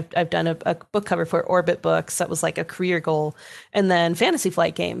company I've done a book cover for, Orbit Books. That was like a career goal. And then Fantasy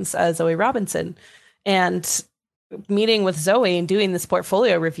Flight Games, Zoe Robinson. And meeting with Zoe and doing this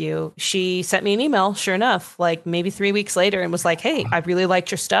portfolio review, she sent me an email, sure enough, maybe 3 weeks later, and was like, hey, I really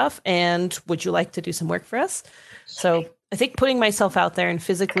liked your stuff, and would you like to do some work for us? So I think putting myself out there and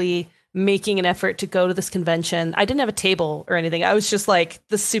physically making an effort to go to this convention. I didn't have a table or anything. I was just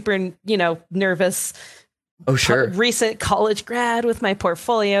the super, nervous, oh sure, recent college grad with my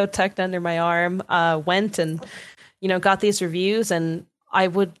portfolio tucked under my arm, went and, got these reviews. And I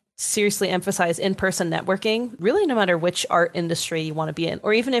would seriously emphasize in-person networking, really, no matter which art industry you want to be in,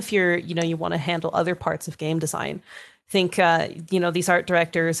 or even if you're, you want to handle other parts of game design. I think, these art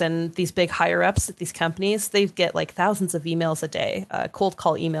directors and these big higher ups at these companies, they get thousands of emails a day, cold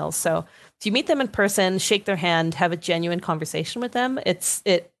call emails. So if you meet them in person, shake their hand, have a genuine conversation with them,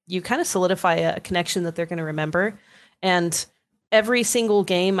 you kind of solidify a connection that they're going to remember. And every single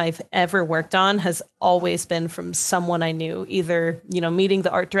game I've ever worked on has always been from someone I knew, either, meeting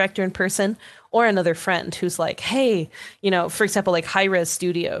the art director in person or another friend who's like, hey, for example, Hi-Rez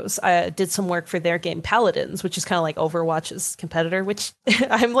Studios, I did some work for their game Paladins, which is kind of like Overwatch's competitor, which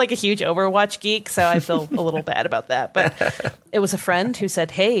I'm a huge Overwatch geek, so I feel a little bad about that. But it was a friend who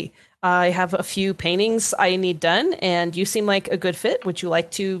said, hey, I have a few paintings I need done, and you seem like a good fit. Would you like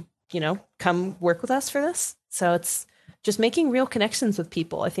to, come work with us for this? So it's just making real connections with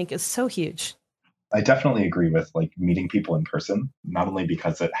people, I think, is so huge. I definitely agree with meeting people in person, not only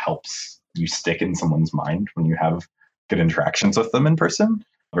because it helps you stick in someone's mind when you have good interactions with them in person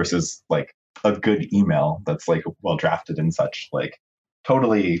versus a good email that's well drafted and such.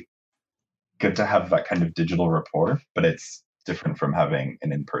 Totally good to have that kind of digital rapport, but it's different from having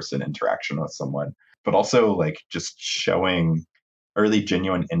an in-person interaction with someone. But also just showing a really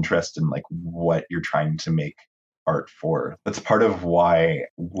genuine interest in what you're trying to make art for. That's part of why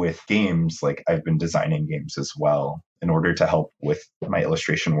with games, I've been designing games as well in order to help with my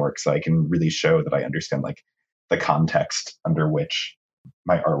illustration work, so I can really show that I understand the context under which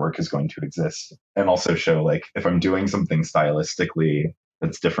my artwork is going to exist, and also show if I'm doing something stylistically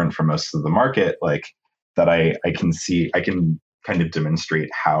that's different from most of the market, that I can kind of demonstrate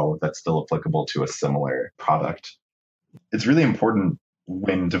how that's still applicable to a similar product. It's really important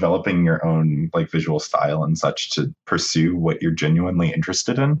when developing your own visual style and such to pursue what you're genuinely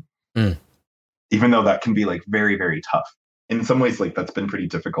interested in, even though that can be very, very tough. In some ways, that's been pretty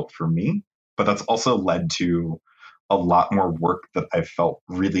difficult for me, but that's also led to a lot more work that I've felt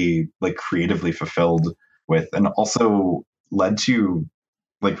really creatively fulfilled with, and also led to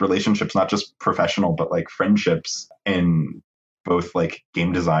relationships, not just professional, but friendships in both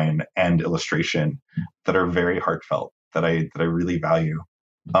game design and illustration that are very heartfelt, that I really value.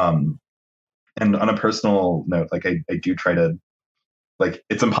 And on a personal note, I do try to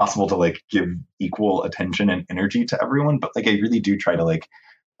it's impossible to give equal attention and energy to everyone, but I really do try to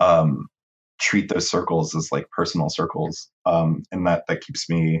treat those circles as personal circles. And that keeps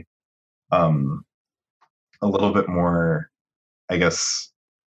me a little bit more, I guess,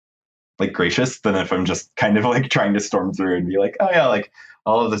 gracious than if I'm just kind of trying to storm through and be oh yeah,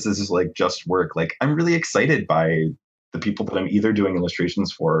 all of this is just work. I'm really excited by the people that I'm either doing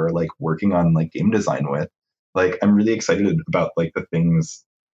illustrations for or working on game design with. like I'm really excited about like the things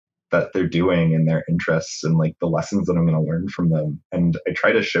that they're doing and their interests and like the lessons that I'm going to learn from them. And I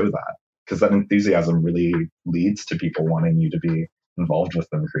try to show that because that enthusiasm really leads to people wanting you to be involved with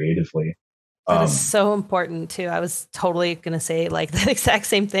them creatively. That is so important too. I was totally going to say like that exact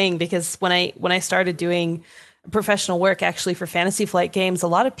same thing, because when I started doing professional work actually for Fantasy Flight Games, a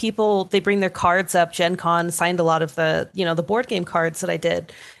lot of people, they bring their cards up. Gen Con signed a lot of the, the board game cards that I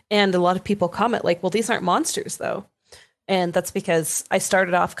did. And a lot of people comment like, well, these aren't monsters though. And that's because I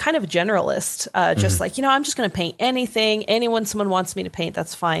started off kind of a generalist, just like, I'm just going to paint anything. Someone wants me to paint,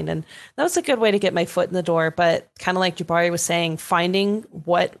 that's fine. And that was a good way to get my foot in the door. But kind of like Jabari was saying, finding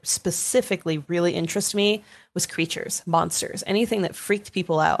what specifically really interested me was creatures, monsters, anything that freaked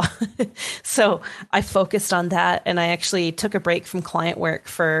people out. So I focused on that. And I actually took a break from client work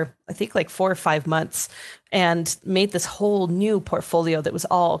for, I think, like 4 or 5 months, and made this whole new portfolio that was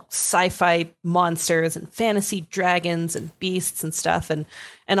all sci-fi monsters and fantasy dragons and beasts and stuff. And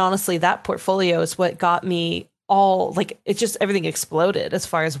honestly, that portfolio is what got me all, like, it just, everything exploded as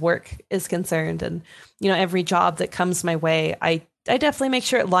far as work is concerned. And, every job that comes my way, I definitely make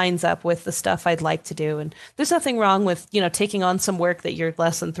sure it lines up with the stuff I'd like to do. And there's nothing wrong with, taking on some work that you're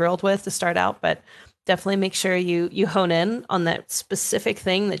less than thrilled with to start out, but definitely make sure you hone in on that specific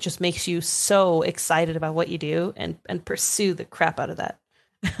thing that just makes you so excited about what you do, and pursue the crap out of that.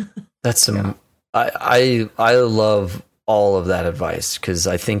 That's I love all of that advice, because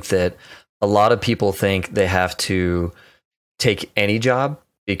I think that a lot of people think they have to take any job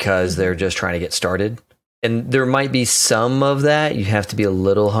because they're just trying to get started. And there might be some of that. You have to be a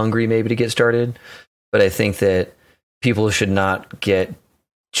little hungry maybe to get started. But I think that people should not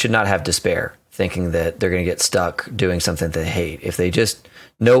have despair, thinking that they're going to get stuck doing something they hate. If they just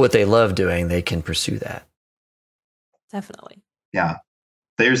know what they love doing, they can pursue that. Definitely. Yeah.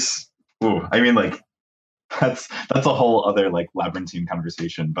 That's a whole other like labyrinthine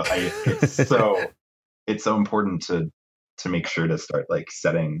conversation, but it's so important to make sure to start like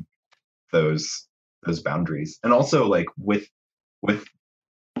setting those boundaries. And also like with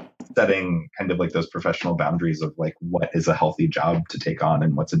setting kind of like those professional boundaries of like what is a healthy job to take on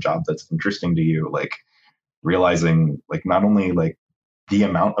and what's a job that's interesting to you, like realizing like not only like the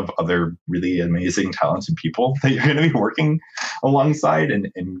amount of other really amazing talented people that you're going to be working alongside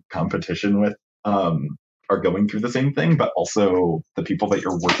and in competition with are going through the same thing, but also the people that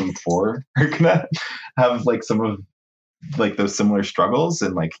you're working for are going to have like some of like those similar struggles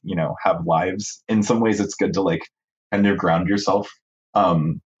and like, have lives. In some ways it's good to like kind of ground yourself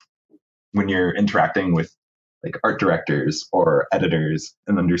when you're interacting with like art directors or editors,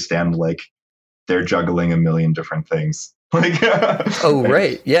 and understand like they're juggling a million different things. Like, oh,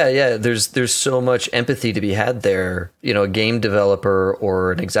 right. Yeah. There's so much empathy to be had there. A game developer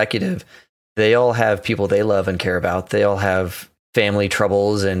or an executive, they all have people they love and care about. They all have family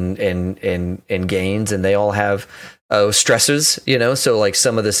troubles and gains, and they all have stresses, so like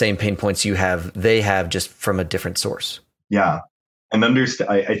some of the same pain points you have, they have, just from a different source. Yeah. And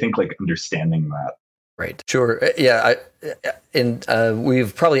I think like understanding that. Right. Sure. Yeah.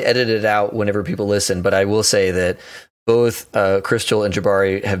 We've probably edited it out whenever people listen, but I will say that both Crystal and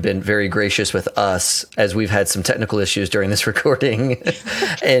Jabari have been very gracious with us as we've had some technical issues during this recording.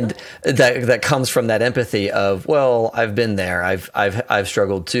 And that comes from that empathy of, well, I've been there. I've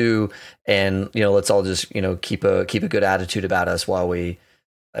struggled too. And, let's all just, keep a good attitude about us while we,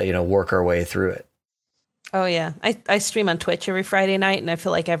 work our way through it. Oh, yeah. I stream on Twitch every Friday night, and I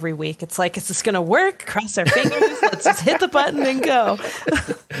feel like every week it's like, is this going to work? Cross our fingers. Let's just hit the button and go.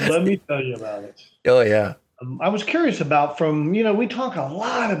 Let me tell you about it. Oh, yeah. I was curious about we talk a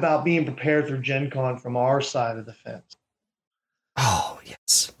lot about being prepared for Gen Con from our side of the fence. Oh,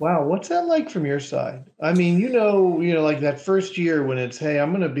 yes. Wow. What's that like from your side? I mean, like that first year when it's, hey,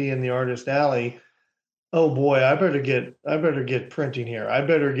 I'm going to be in the artist alley. Oh boy, I better get printing here. I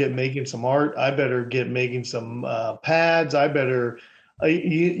better get making some art. I better get making some pads. I better,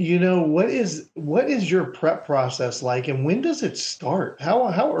 what is your prep process like, and when does it start?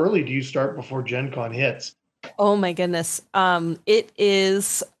 How early do you start before Gen Con hits? Oh my goodness. It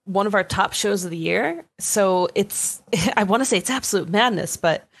is one of our top shows of the year. So I want to say it's absolute madness,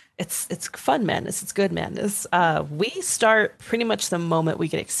 but it's fun madness. It's good madness. We start pretty much the moment we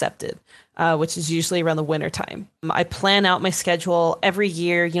get accepted, which is usually around the winter time. I plan out my schedule every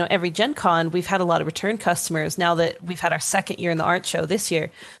year. Every Gen Con, we've had a lot of return customers now that we've had our second year in the art show this year.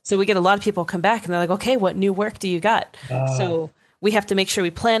 So we get a lot of people come back and they're like, okay, what new work do you got? So we have to make sure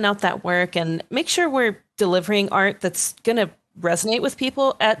we plan out that work and make sure we're delivering art that's going to resonate with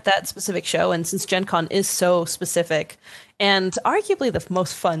people at that specific show. And since Gen Con is so specific and arguably the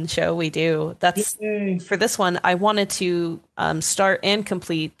most fun show we do. That's Yay. For this one, I wanted to start and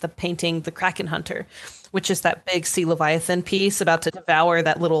complete the painting The Kraken Hunter, which is that big sea leviathan piece about to devour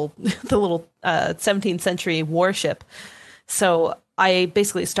that little 17th century warship. So I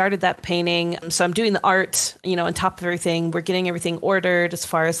basically started that painting. So I'm doing the art, on top of everything. We're getting everything ordered as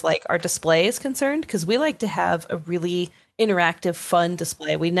far as like our display is concerned, because we like to have a really interactive, fun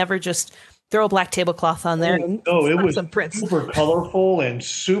display. We never just throw a black tablecloth on there. No, it was some prints. super colorful and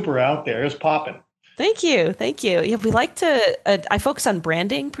super out there. It was popping. Thank you. Yeah, we like to, I focus on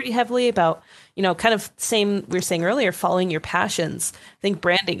branding pretty heavily about, kind of same we were saying earlier, following your passions. I think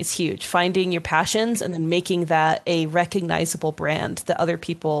branding is huge, finding your passions and then making that a recognizable brand that other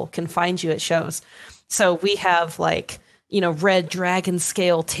people can find you at shows. So we have like, red dragon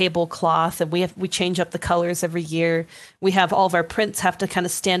scale tablecloth, and we change up the colors every year. We have all of our prints have to kind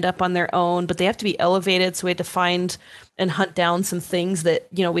of stand up on their own, but they have to be elevated. So we had to find and hunt down some things that,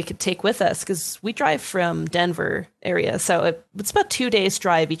 we could take with us, because we drive from Denver area. So it's about 2 days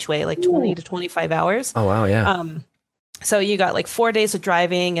drive each way, like 20 to 25 hours. Oh, wow. Yeah. So you got like 4 days of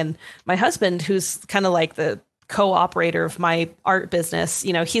driving, and my husband, who's kind of like the co-operator of my art business,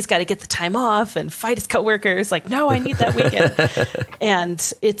 he's got to get the time off and fight his coworkers like, no, I need that weekend.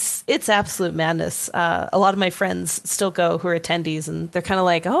 And it's absolute madness. A lot of my friends still go who are attendees, and they're kind of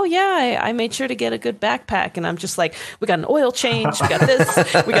like, oh yeah, I made sure to get a good backpack. And I'm just like, we got an oil change, we got this,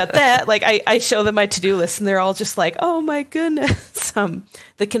 we got that. Like I show them my to-do list, and they're all just like, oh my goodness.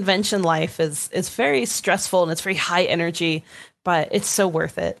 The convention life is very stressful, and it's very high energy, but it's so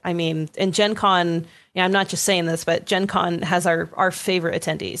worth it. I mean, and Gen Con, I'm not just saying this, but Gen Con has our favorite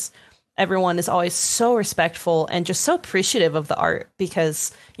attendees. Everyone is always so respectful and just so appreciative of the art,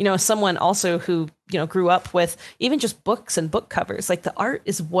 because, someone also who, grew up with even just books and book covers, like the art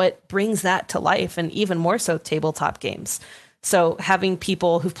is what brings that to life, and even more so tabletop games. So having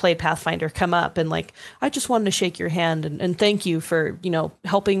people who've played Pathfinder come up and like, I just wanted to shake your hand and thank you for,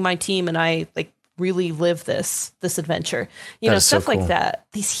 helping my team and I like really live this adventure, stuff so cool. like that,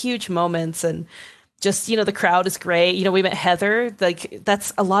 these huge moments. And just, the crowd is great. We met Heather, like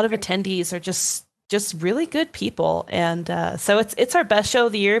that's a lot of attendees are just really good people. And so it's our best show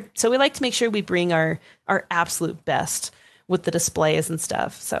of the year. So we like to make sure we bring our absolute best with the displays and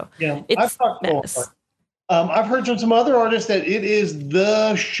stuff. So yeah, it's I've heard from some other artists that it is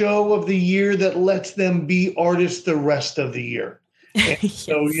the show of the year that lets them be artists the rest of the year. Yes.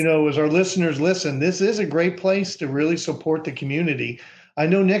 So, as our listeners listen, this is a great place to really support the community. I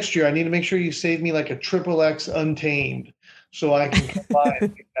know next year I need to make sure you save me like a XXX Untamed so I can come by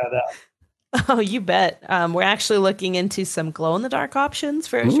and pick that up. Oh, you bet. We're actually looking into some glow-in-the-dark options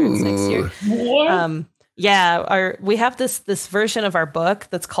for our shirts next year. What? Yeah, we have this version of our book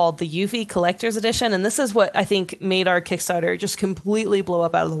that's called the UV Collector's Edition, and this is what I think made our Kickstarter just completely blow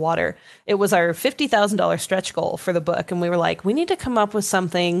up out of the water. It was our $50,000 stretch goal for the book, and we were like, we need to come up with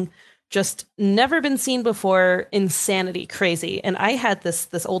something just never been seen before, insanity, crazy. And I had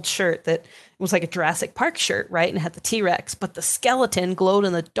this old shirt that was like a Jurassic Park shirt, right? And it had the T-Rex, but the skeleton glowed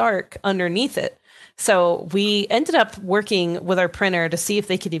in the dark underneath it. So we ended up working with our printer to see if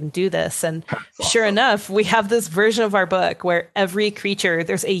they could even do this. And sure enough, we have this version of our book where every creature,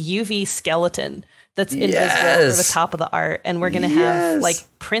 there's a UV skeleton that's invisible for the top of the art. And we're going to have like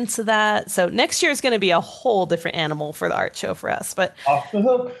prints of that. So next year is going to be a whole different animal for the art show for us. But off the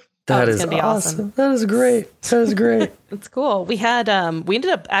hook. That is awesome. That is great. It's cool. We ended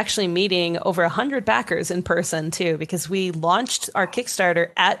up actually meeting over 100 backers in person too, because we launched our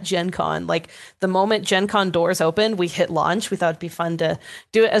Kickstarter at Gen Con. Like the moment Gen Con doors opened, we hit launch. We thought it'd be fun to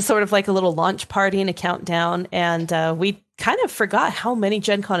do it as sort of like a little launch party and a countdown. And we kind of forgot how many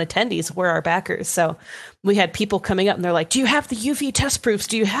Gen Con attendees were our backers. So we had people coming up and they're like, do you have the UV test proofs?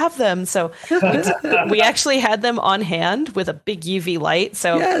 Do you have them? So we actually had them on hand with a big UV light.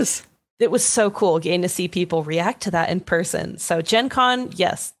 So it was so cool getting to see people react to that in person. So Gen Con,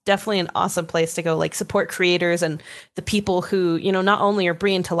 yes, definitely an awesome place to go, like support creators and the people who, not only are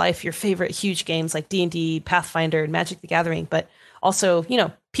bringing to life your favorite huge games like D&D, Pathfinder, and Magic the Gathering, but also,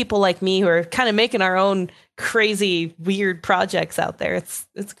 people like me who are kind of making our own crazy, weird projects out there.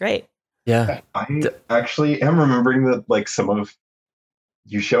 It's great. Yeah. I actually am remembering that, like, some of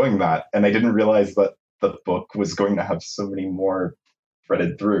you showing that, and I didn't realize that the book was going to have so many more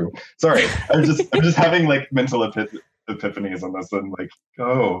threaded through. Sorry, I'm just having like mental epiphanies on this, and like,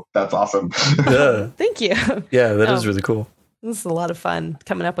 oh, that's awesome. Yeah. Thank you. Yeah, that is really cool. This is a lot of fun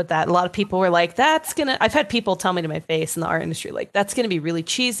coming up with that. A lot of people were like, I've had people tell me to my face in the art industry, like, that's going to be really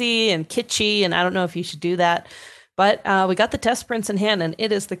cheesy and kitschy, and I don't know if you should do that. But we got the test prints in hand, and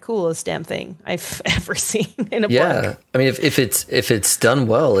it is the coolest damn thing I've ever seen in a book. Yeah, I mean, if it's done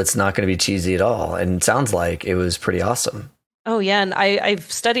well, it's not going to be cheesy at all. And it sounds like it was pretty awesome. Oh, yeah. And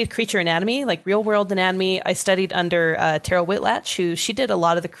I've studied creature anatomy, like real world anatomy. I studied under Tara Whitlatch, she did a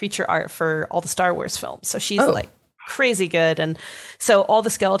lot of the creature art for all the Star Wars films. So she's like crazy good. And so all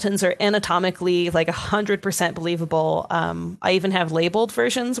the skeletons are anatomically like 100% believable. I even have labeled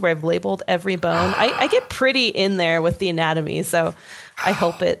versions where I've labeled every bone. I get pretty in there with the anatomy. So I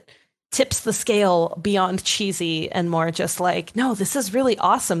hope it tips the scale beyond cheesy and more just like, no, this is really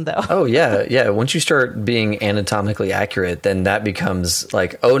awesome though. Oh yeah. Yeah. Once you start being anatomically accurate, then that becomes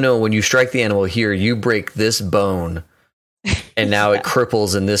like, oh no, when you strike the animal here, you break this bone and now it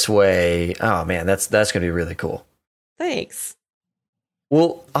cripples in this way. Oh man, that's going to be really cool. Thanks.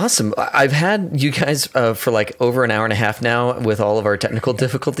 Well, awesome. I've had you guys for like over an hour and a half now with all of our technical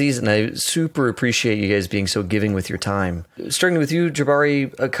difficulties, and I super appreciate you guys being so giving with your time. Starting with you,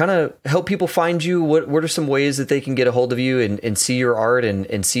 Jabari, kind of help people find you. What are some ways that they can get a hold of you and see your art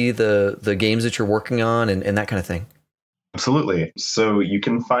and see the games that you're working on and that kind of thing? Absolutely. So you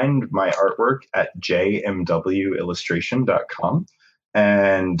can find my artwork at jmwillustration.com,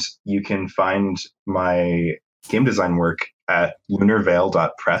 and you can find my game design work at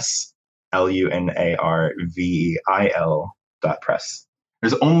lunarveil.press, LUNARVEIL.press.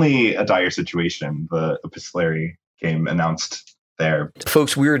 There's only a Dire Situation, the epistolary game announced there.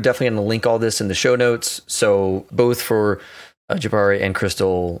 Folks, we're definitely going to link all this in the show notes. So both for Jabari and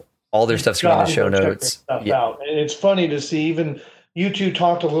Crystal, all their stuff's going to be in the show notes. Out. And it's funny to see, even you two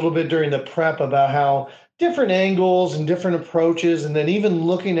talked a little bit during the prep about how different angles and different approaches, and then even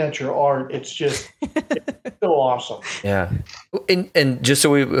looking at your art, it's just it's so awesome. Yeah. And just so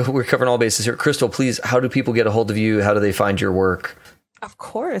we're covering all bases here, Crystal, please, how do people get a hold of you? How do they find your work? Of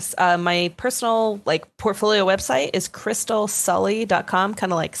course. My personal portfolio website is crystalsully.com,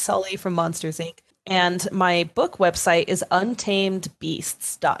 kind of like Sully from Monsters, Inc. And my book website is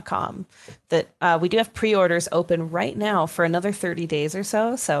untamedbeasts.com. That we do have pre-orders open right now for another 30 days or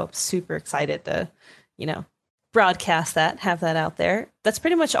so. So super excited to broadcast that, have that out there. That's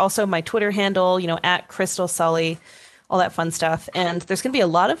pretty much also my Twitter handle, at Crystal Sully, all that fun stuff. And there's going to be a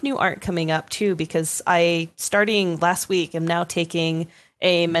lot of new art coming up too, because starting last week, I'm now taking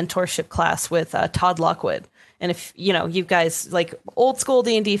a mentorship class with Todd Lockwood. And if, you guys like old school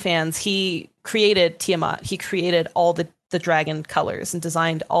D&D fans, he created Tiamat. He created all the dragon colors and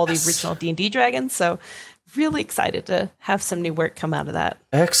designed all the original D&D dragons. So really excited to have some new work come out of that.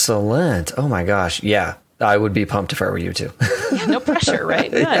 Excellent. Oh my gosh. Yeah. I would be pumped if I were you too. Yeah, no pressure,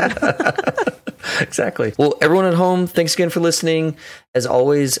 right? Yeah. Exactly. Well, everyone at home, thanks again for listening. As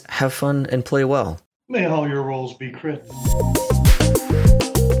always, have fun and play well. May all your rolls be crit.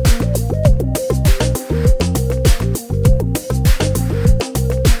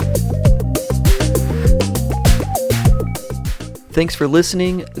 Thanks for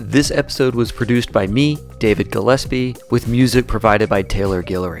listening. This episode was produced by me, David Gillespie, with music provided by Taylor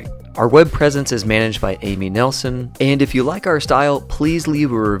Guillory. Our web presence is managed by Amy Nelson, and if you like our style, please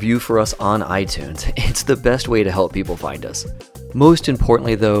leave a review for us on iTunes. It's the best way to help people find us. Most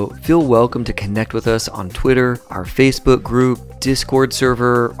importantly though, feel welcome to connect with us on Twitter, our Facebook group, Discord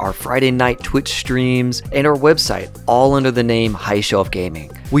server, our Friday night Twitch streams, and our website, all under the name High Shelf Gaming.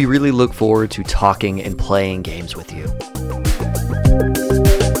 We really look forward to talking and playing games with you.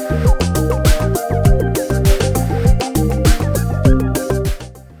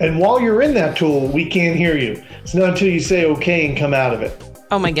 And while you're in that tool, we can't hear you. It's not until you say okay and come out of it.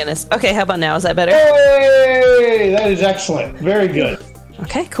 Oh my goodness. Okay, how about now? Is that better? Hey, that is excellent. Very good.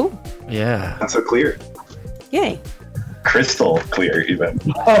 Okay, cool. Yeah. That's so clear. Yay. Crystal clear, even.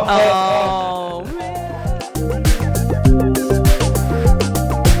 Oh, man.